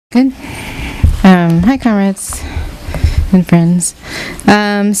Good. Hi, comrades and friends.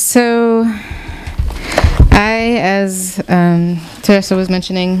 So as Teresa was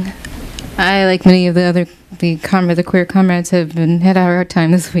mentioning, I, like many of the queer comrades, have had a hard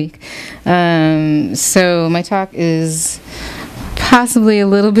time this week. So my talk is possibly a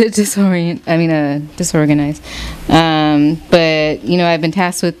little bit disorganized. But I've been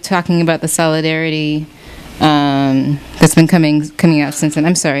tasked with talking about the solidarity that's been coming out since then.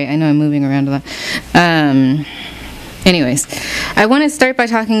 I'm sorry, I know I'm moving around a lot. Anyways, I want to start by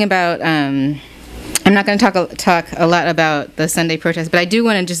talking about, I'm not going to talk a lot about the Sunday protest, but I do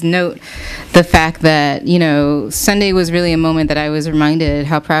want to just note the fact that, Sunday was really a moment that I was reminded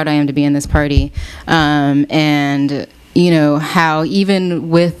how proud I am to be in this party, and, how even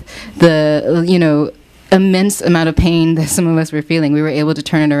with the, immense amount of pain that some of us were feeling, we were able to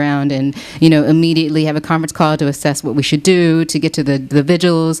turn it around and, immediately have a conference call to assess what we should do to get to the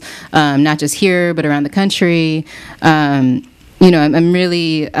vigils, not just here, but around the country. I'm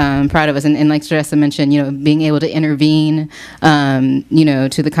really proud of us. And like Teresa mentioned, being able to intervene, to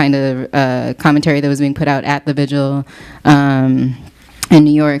the kind of commentary that was being put out at the vigil in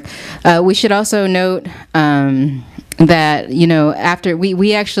New York. We should also note that after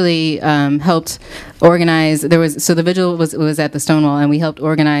we actually helped organize, the vigil was at the Stonewall, and we helped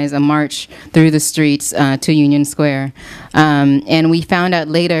organize a march through the streets to Union Square, and we found out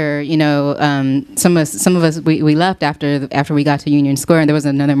later, some of us we left after we got to Union Square, and there was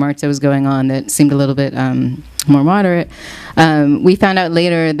another march that was going on that seemed a little bit more moderate. We found out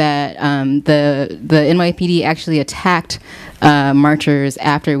later that the NYPD actually attacked marchers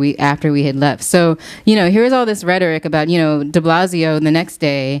after we had left. So here's all this rhetoric about de Blasio the next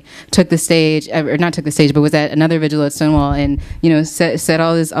day took the stage, or not took the stage, but was at another vigil at Stonewall, and said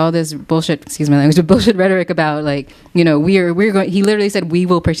all this bullshit, excuse my language, bullshit rhetoric about we're going. He literally said, "We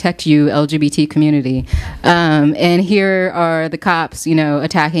will protect you, LGBT community," and here are the cops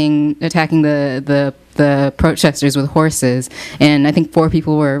attacking the protesters with horses, and I think 4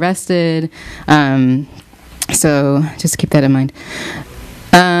 people were arrested. So just keep that in mind.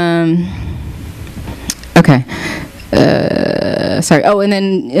 Okay. Sorry. Oh, and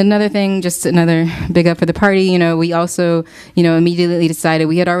then another thing, just another big up for the party. We also, immediately decided,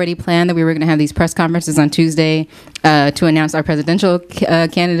 we had already planned that we were going to have these press conferences on Tuesday to announce our presidential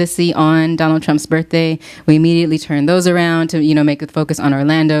candidacy on Donald Trump's birthday. We immediately turned those around to, make the focus on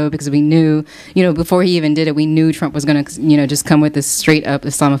Orlando, because we knew, before he even did it, we knew Trump was going to, just come with this straight up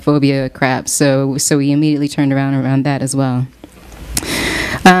Islamophobia crap. So we immediately turned around that as well.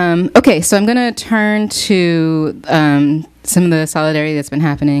 Okay, so I'm going to turn to some of the solidarity that's been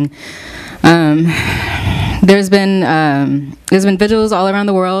happening. There's been vigils all around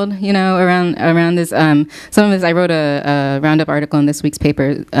the world, around this. Some of this, I wrote a roundup article in this week's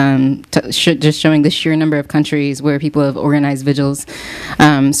paper, just showing the sheer number of countries where people have organized vigils.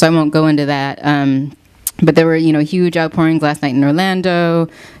 So I won't go into that. But there were, huge outpourings last night in Orlando,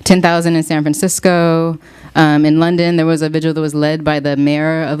 10,000 in San Francisco. In London, there was a vigil that was led by the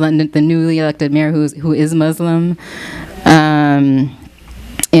mayor of London, the newly elected mayor who is Muslim.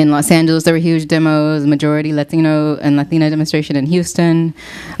 In Los Angeles, there were huge demos, majority Latino and Latina demonstration in Houston.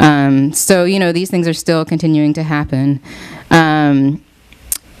 So, these things are still continuing to happen.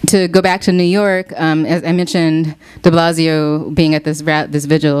 To go back to New York, as I mentioned, de Blasio being at this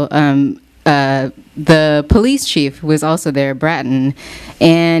vigil, the police chief was also there, Bratton,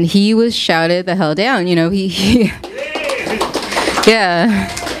 and he was shouted the hell down.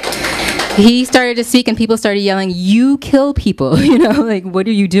 He started to speak, and people started yelling, "You kill people!" Like, what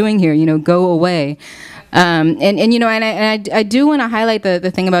are you doing here? Go away. And I do want to highlight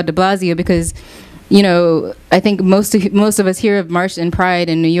the thing about de Blasio, because I think most of us here have marched in Pride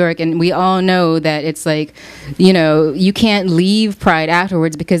in New York, and we all know that it's like, you can't leave Pride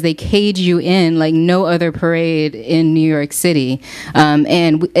afterwards because they cage you in like no other parade in New York City.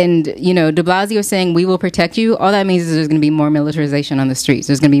 And de Blasio saying, "We will protect you," all that means is there's going to be more militarization on the streets.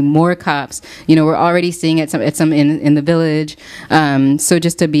 There's going to be more cops. We're already seeing it some in the Village. So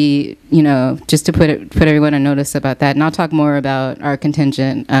just to be, just to put everyone on notice about that. And I'll talk more about our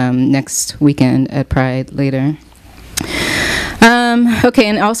contingent next weekend at Pride later. Okay,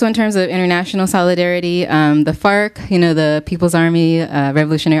 and also in terms of international solidarity, the FARC, the People's Army,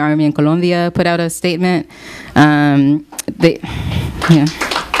 Revolutionary Army in Colombia, put out a statement. They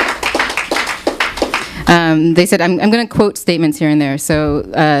said, I'm going to quote statements here and there. So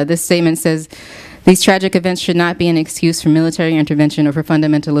this statement says, "These tragic events should not be an excuse for military intervention or for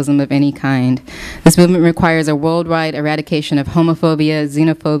fundamentalism of any kind. This movement requires a worldwide eradication of homophobia,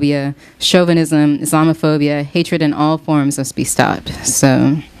 xenophobia, chauvinism, Islamophobia. Hatred in all forms must be stopped."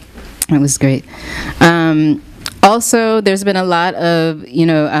 So That was great. Also, there's been a lot of,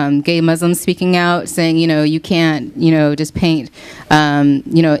 gay Muslims speaking out, saying, you can't, just paint,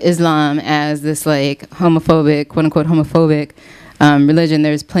 Islam as this, like, homophobic, quote-unquote homophobic religion.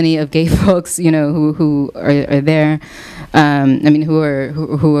 There's plenty of gay folks, who are there,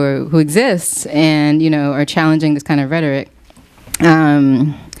 who exist and, are challenging this kind of rhetoric.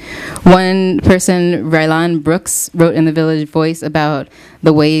 One person, Rylan Brooks, wrote in the Village Voice about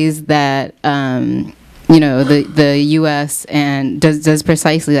the ways that the U.S. and does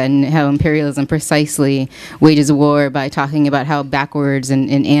precisely that, and how imperialism precisely wages war by talking about how backwards and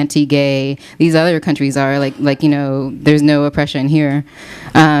anti-gay these other countries are. There's no oppression here.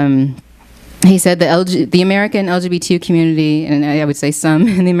 He said the American LGBT community, and I would say some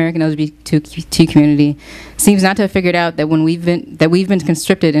in the American LGBT community, seems not to have figured out that we've been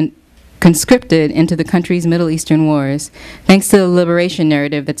conscripted into the country's Middle Eastern wars, thanks to the liberation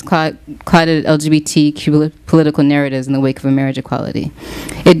narrative that's clouded LGBT political narratives in the wake of marriage equality.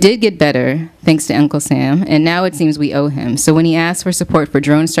 It did get better, thanks to Uncle Sam, and now it seems we owe him. So when he asks for support for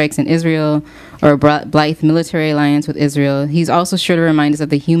drone strikes in Israel or a Blythe military alliance with Israel, he's also sure to remind us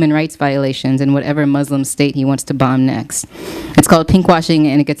of the human rights violations in whatever Muslim state he wants to bomb next. It's called pinkwashing,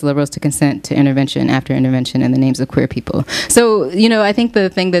 and it gets liberals to consent to intervention after intervention in the names of queer people. So, I think the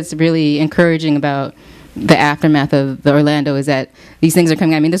thing that's really encouraging about the aftermath of the Orlando is that these things are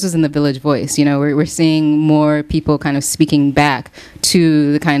coming. I mean, this was in the Village Voice. We're seeing more people kind of speaking back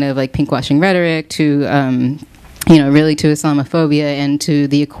to the kind of like pinkwashing rhetoric, to really to Islamophobia and to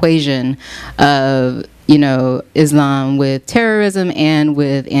the equation of Islam with terrorism and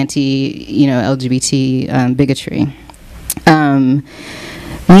with anti-LGBT bigotry.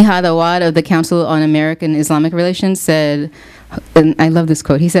 Nihad Awad of the Council on American Islamic Relations said, and I love this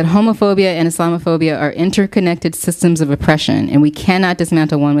quote, he said, "Homophobia and Islamophobia are interconnected systems of oppression, and we cannot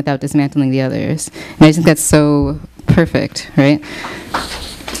dismantle one without dismantling the others." And I think that's so perfect, right?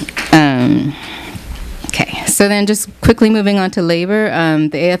 Okay, so then just quickly moving on to labor,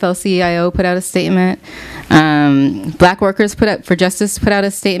 the AFL-CIO put out a statement. Black Workers for Justice put out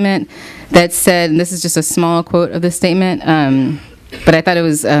a statement that said, and this is just a small quote of the statement, but I thought it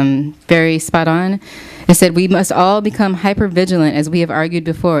was very spot on. It said, "We must all become hyper-vigilant, as we have argued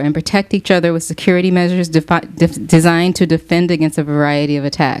before, and protect each other with security measures designed to defend against a variety of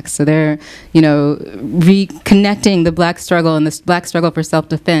attacks." So they're, reconnecting the black struggle and the black struggle for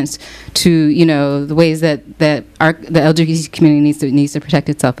self-defense to, the ways that the LGBT community needs to protect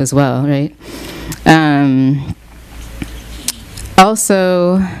itself as well, right?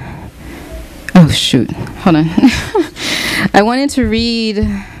 Also, oh shoot, hold on. I wanted to read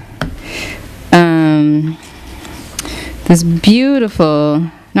this beautiful,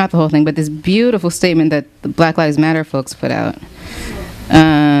 not the whole thing, but this beautiful statement that the Black Lives Matter folks put out.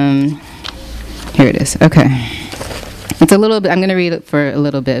 Here it is. Okay. It's a little bit, I'm going to read it for a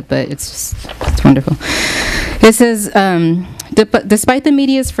little bit, but it's wonderful. It says, despite the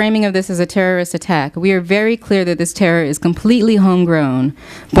media's framing of this as a terrorist attack, we are very clear that this terror is completely homegrown,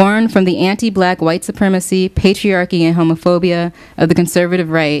 born from the anti-black white supremacy, patriarchy, and homophobia of the conservative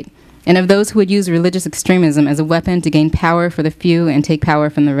right, and of those who would use religious extremism as a weapon to gain power for the few and take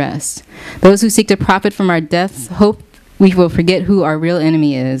power from the rest. Those who seek to profit from our deaths hope we will forget who our real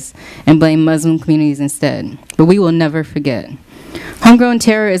enemy is and blame Muslim communities instead. But we will never forget. Homegrown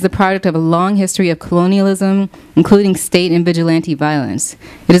terror is the product of a long history of colonialism, including state and vigilante violence.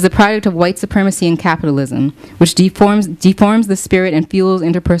 It is the product of white supremacy and capitalism, which deforms the spirit and fuels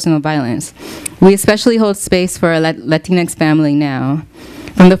interpersonal violence. We especially hold space for our Latinx family now.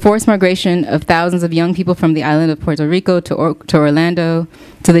 From the forced migration of thousands of young people from the island of Puerto Rico to Orlando,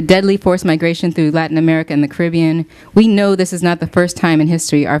 to the deadly forced migration through Latin America and the Caribbean, we know this is not the first time in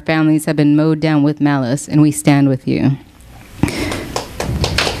history our families have been mowed down with malice, and we stand with you.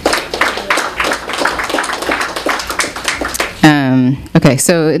 Okay,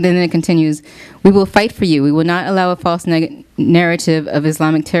 so then it continues. We will fight for you. We will not allow a false narrative of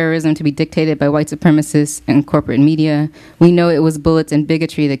Islamic terrorism to be dictated by white supremacists and corporate media. We know it was bullets and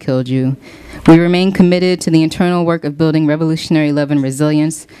bigotry that killed you. We remain committed to the internal work of building revolutionary love and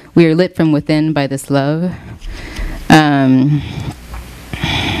resilience. We are lit from within by this love.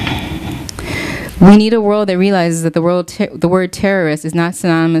 We need a world that realizes that the word terrorist is not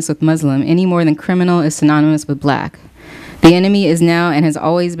synonymous with Muslim any more than criminal is synonymous with black. The enemy is now and has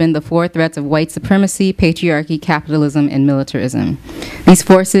always been the four threats of white supremacy, patriarchy, capitalism, and militarism. These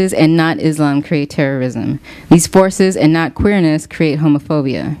forces and not Islam create terrorism. These forces and not queerness create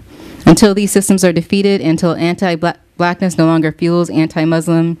homophobia. Until these systems are defeated, until anti-blackness no longer fuels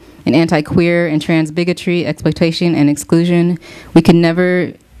anti-Muslim and anti-queer and trans bigotry, exploitation, and exclusion, we can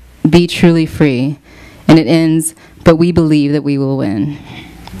never be truly free. And it ends, but we believe that we will win.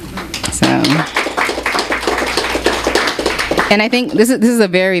 So, and I think this is a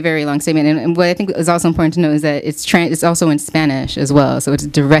very, very long statement. And what I think is also important to know is that it's also in Spanish as well. So it's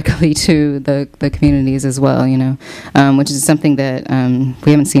directly to the communities as well, you know, which is something that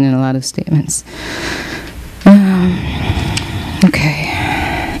we haven't seen in a lot of statements.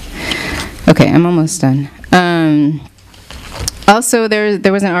 Okay, I'm almost done. Also,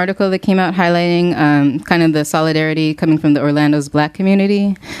 there was an article that came out highlighting kind of the solidarity coming from the Orlando's Black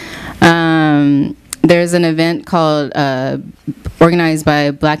community. There's an event called, organized by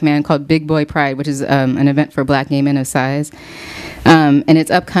a Black man called Big Boy Pride, which is an event for Black gay men of size. And it's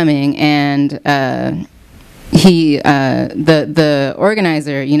upcoming, and the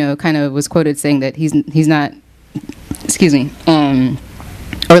organizer, you know, kind of was quoted saying that he's not, excuse me,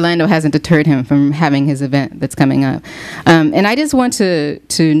 Orlando hasn't deterred him from having his event that's coming up. And I just want to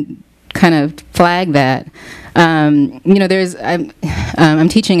kind of flag that. You know, I'm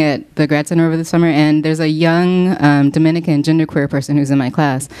teaching at the Grad Center over the summer, and there's a young Dominican genderqueer person who's in my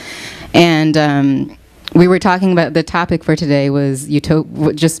class. And we were talking about, the topic for today was,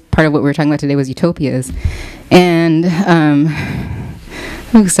 just part of what we were talking about today was utopias. And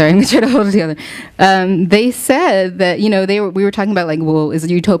oh, sorry, I'm going to try to hold it together. They said that, you know, we were talking about, like, well, is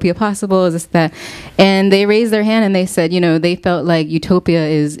utopia possible? Is this, that? And they raised their hand and they said, you know, they felt like utopia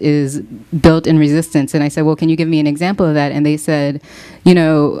is built in resistance. And I said, well, can you give me an example of that? And they said, you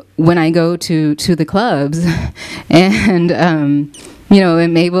know, when I go to the clubs and, you know,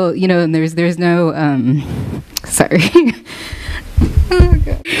 and Mabel, you know, and there's no, sorry. Oh,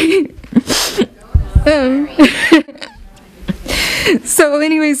 God. So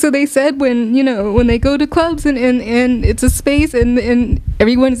anyway, so they said when they go to clubs and it's a space and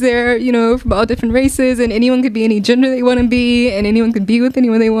everyone's there, you know, from all different races, and anyone could be any gender they want to be, and anyone could be with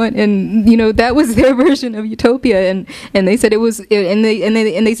anyone they want, and you know, that was their version of utopia. And they said it was, and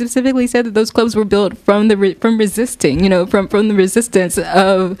they specifically said that those clubs were built from resisting, you know, from the resistance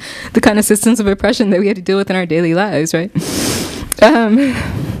of the kind of systems of oppression that we had to deal with in our daily lives, right?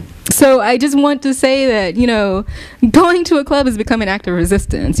 So I just want to say that, you know, going to a club has become an act of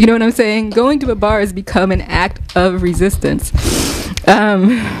resistance. You know what I'm saying? Going to a bar has become an act of resistance.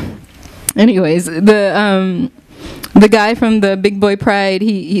 Anyways, the guy from the Big Boy Pride,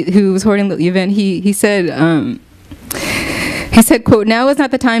 who was holding the event, he said, quote, "Now is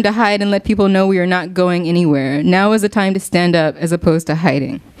not the time to hide and let people know we are not going anywhere. Now is the time to stand up as opposed to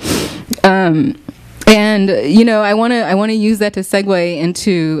hiding." And you know, I want to use that to segue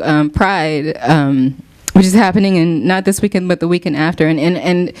into Pride, which is happening in not this weekend but the weekend after.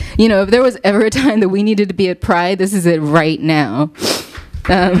 And you know, if there was ever a time that we needed to be at Pride, this is it right now.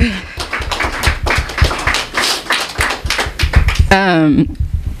 God,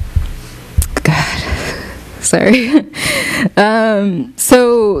 sorry.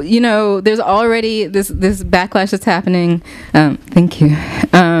 So you know, there's already this backlash that's happening. Thank you.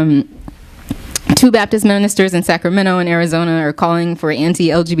 Two Baptist ministers in Sacramento and Arizona are calling for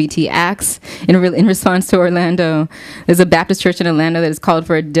anti-LGBT acts in response to Orlando. There's a Baptist church in Orlando that has called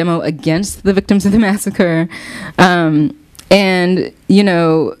for a demo against the victims of the massacre. And, you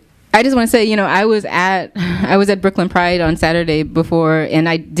know, I just want to say, you know, I was at Brooklyn Pride on Saturday before, and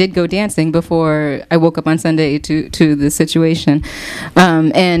I did go dancing before I woke up on Sunday to the situation.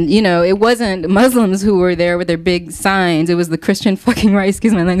 And, you know, it wasn't Muslims who were there with their big signs. It was the Christian fucking right,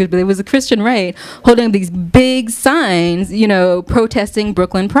 excuse my language, but it was the Christian right holding these big signs, you know, protesting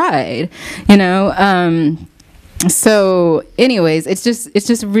Brooklyn Pride, you know. So anyways, it's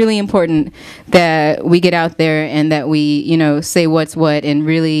just really important that we get out there and that we, you know, say what's what and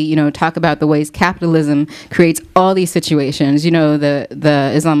really, you know, talk about the ways capitalism creates all these situations, you know, the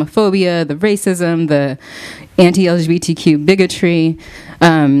Islamophobia, the racism, the anti-LGBTQ bigotry.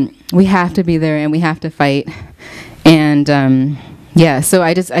 We have to be there and we have to fight. And yeah, so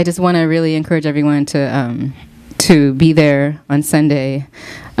I just want to really encourage everyone to be there on Sunday.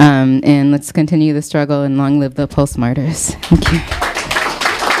 And let's continue the struggle, and long live the Pulse Martyrs. Thank you.